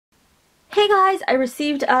Hey guys, I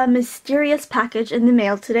received a mysterious package in the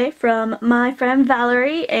mail today from my friend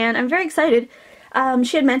Valerie, and I'm very excited.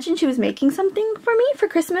 She had mentioned she was making something for me for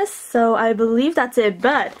Christmas, so I believe that's it,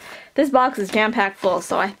 but this box is jam-packed full,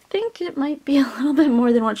 so I think it might be a little bit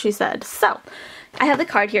more than what she said. So, I have the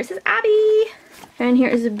card here. It says Abby, and here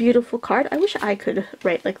is a beautiful card. I wish I could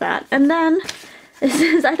write like that. And then, it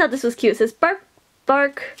says, I thought this was cute. It says, Bark,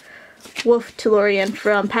 Bark, Wolf Tellurian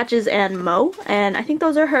from Patches and Mo, and I think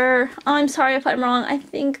those are her. Oh, I'm sorry if I'm wrong. I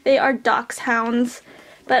think they are Dachshunds,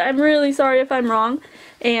 but I'm really sorry if I'm wrong,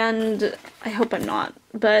 and I hope I'm not,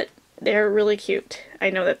 but they're really cute. I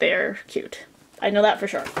know that they're cute. I know that for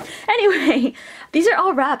sure. Anyway, these are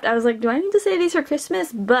all wrapped. I was like, do I need to say these for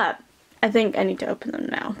Christmas? But I think I need to open them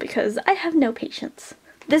now because I have no patience.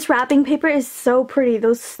 This wrapping paper is so pretty.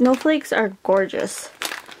 Those snowflakes are gorgeous.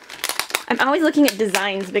 I'm always looking at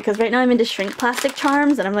designs because right now I'm into shrink plastic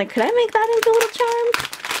charms and I'm like, could I make that into little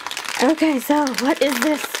charms? Okay, so what is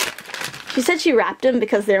this? She said she wrapped them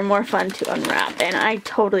because they're more fun to unwrap, and I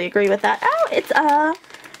totally agree with that. Oh, it's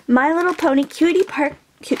My Little Pony Cutie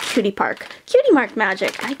Mark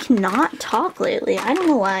Magic. I cannot talk lately. I don't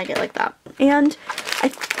know why I get like that. And I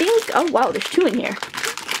think, oh wow, there's two in here.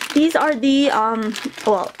 These are the,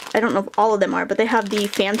 well, I don't know if all of them are, but they have the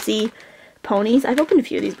fancy ponies. I've opened a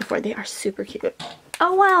few of these before. They are super cute.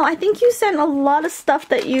 Oh wow, I think you sent a lot of stuff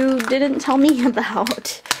that you didn't tell me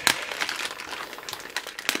about.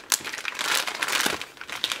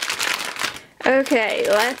 Okay,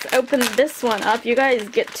 let's open this one up. You guys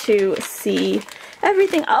get to see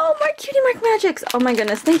everything. Oh, more Cutie Mark Magics. Oh my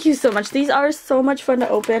goodness, thank you so much. These are so much fun to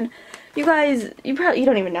open. You guys, you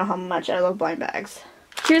don't even know how much I love blind bags.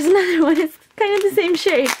 Here's another one. It's kind of the same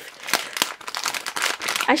shape.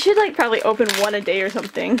 I should like probably open one a day or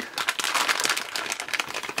something.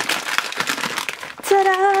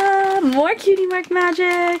 Ta-da! More Cutie Mark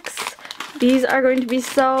Magics! These are going to be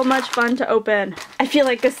so much fun to open. I feel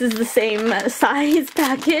like this is the same size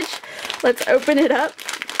package. Let's open it up.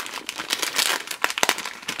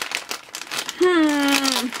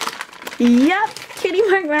 Yep! Cutie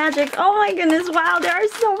Mark Magics! Oh my goodness, wow, there are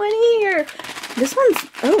so many here! This one's,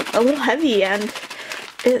 oh, a little heavy, and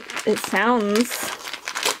it sounds...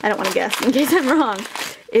 I don't want to guess in case I'm wrong.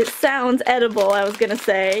 It sounds edible, I was gonna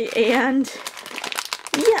say, and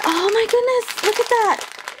yeah, oh my goodness, look at that!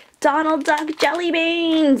 Donald Duck jelly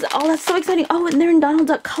beans! Oh, that's so exciting. Oh, and they're in Donald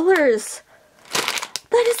Duck colors.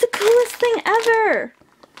 That is the coolest thing ever!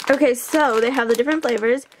 Okay, so they have the different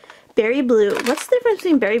flavors. Berry blue. What's the difference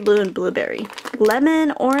between berry blue and blueberry?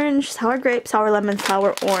 Lemon, orange, sour grape, sour lemon,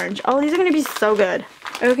 sour orange. Oh, these are gonna be so good.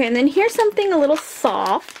 Okay, and then here's something a little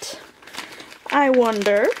soft. I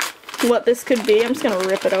wonder what this could be. I'm just going to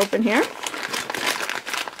rip it open here.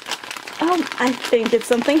 Oh, I think it's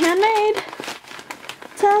something handmade.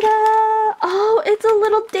 Ta-da! Oh, it's a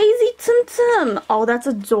little Daisy Tsum Tsum. Oh, that's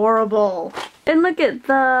adorable. And look at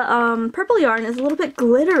the purple yarn is a little bit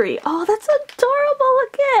glittery. Oh, that's adorable.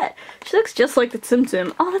 Look at it. She looks just like the Tsum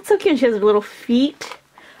Tsum. Oh, that's so cute. She has little feet.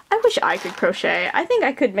 I wish I could crochet. I think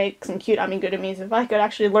I could make some cute amigurumis if I could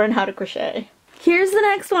actually learn how to crochet. Here's the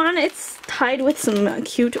next one. It's tied with some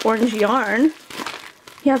cute orange yarn.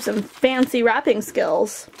 You have some fancy wrapping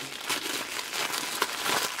skills.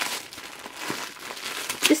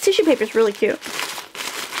 This tissue paper is really cute.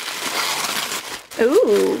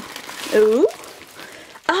 Ooh. Ooh.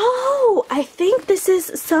 Oh, I think this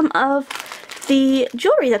is some of the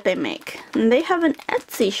jewelry that they make. And they have an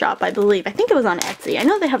Etsy shop, I believe. I think it was on Etsy. I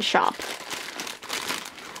know they have a shop.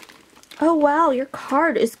 Oh wow, your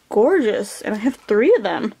card is gorgeous, and I have 3 of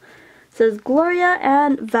them. It says Gloria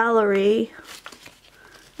and Valerie,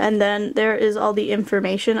 and then there is all the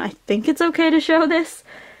information. I think it's okay to show this,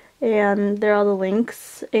 and there are all the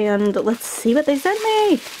links, and let's see what they sent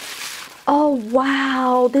me. Oh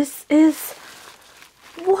wow, this is,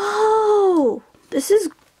 whoa, this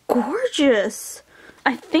is gorgeous.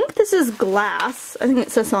 I think this is glass. I think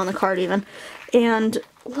it says so on the card even, and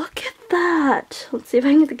look at that. Let's see if I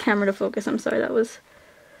can get the camera to focus. I'm sorry, that was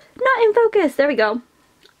not in focus. There we go.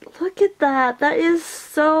 Look at that. That is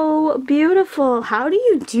so beautiful. How do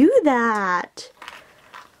you do that?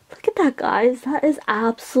 Look at that, guys. That is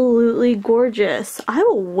absolutely gorgeous. I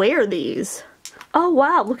will wear these. Oh,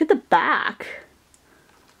 wow. Look at the back.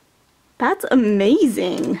 That's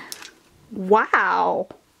amazing. Wow.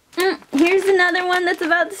 Here's another one that's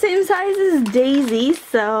about the same size as Daisy,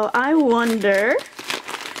 so I wonder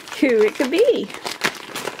who it could be.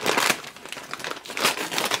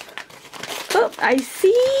 Oh, I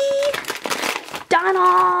see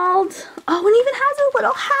Donald. Oh, and even has a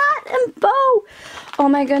little hat and bow. Oh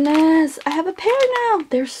my goodness, I have a pair now.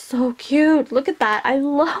 They're so cute. Look at that. I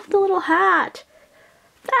love the little hat.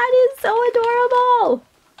 That is so adorable.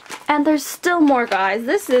 And there's still more, guys.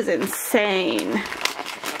 This is insane.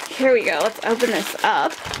 Here we go. Let's open this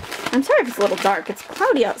up. I'm sorry if it's a little dark. It's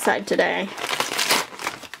cloudy outside today.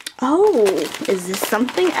 Oh, is this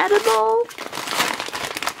something edible?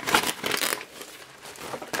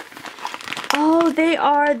 Oh, they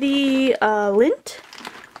are the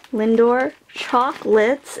Lindor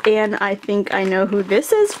chocolates, and I think I know who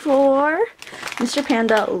this is for. Mr.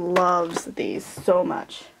 Panda loves these so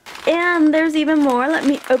much. And there's even more. Let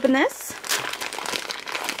me open this.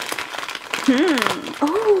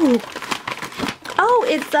 Oh,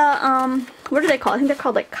 it's what are they called? I think they're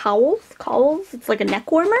called like cowls. It's like a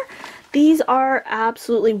neck warmer. These are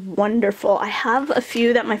absolutely wonderful. I have a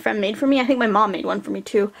few that my friend made for me. I think my mom made one for me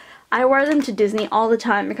too. I wear them to Disney all the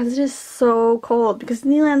time because it is so cold. Because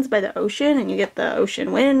Disneyland's by the ocean and you get the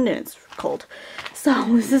ocean wind and it's cold.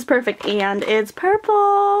 So this is perfect, and it's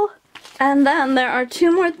purple. And then there are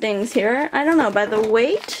two more things here. I don't know, by the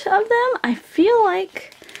weight of them, I feel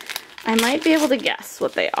like I might be able to guess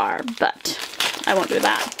what they are, but I won't do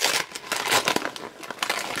that.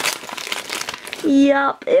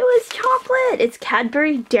 Yup, it was chocolate. It's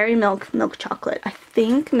Cadbury Dairy Milk chocolate. I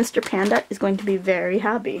think Mr. Panda is going to be very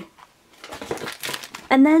happy.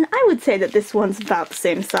 And then I would say that this one's about the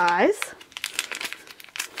same size.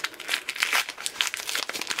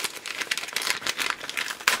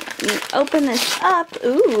 Let me open this up.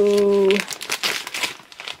 Ooh.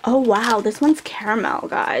 Oh wow, this one's caramel,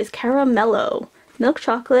 guys. Caramello. Milk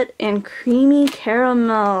chocolate and creamy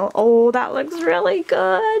caramel. Oh, that looks really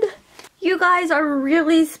good. You guys are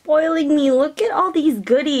really spoiling me. Look at all these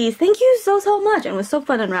goodies. Thank you so much. And it was so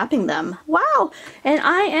fun unwrapping them. Wow. And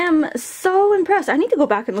I am so impressed. I need to go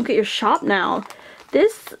back and look at your shop now.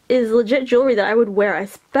 This is legit jewelry that I would wear. I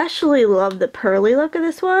especially love the pearly look of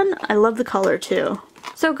this one. I love the color too.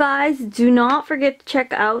 So guys, do not forget to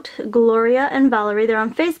check out Gloria and Valerie. They're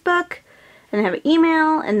on Facebook. And they have an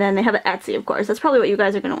email, and then they have an Etsy, of course. That's probably what you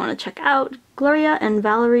guys are going to want to check out.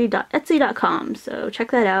 gloriaandvalerie.etsy.com. So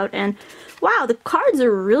check that out. And wow, the cards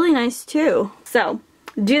are really nice too. So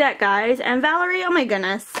do that, guys. And Valerie, oh my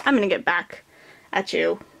goodness, I'm going to get back at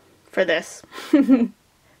you for this.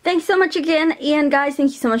 Thanks so much again. And guys,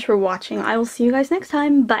 thank you so much for watching. I will see you guys next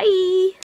time. Bye!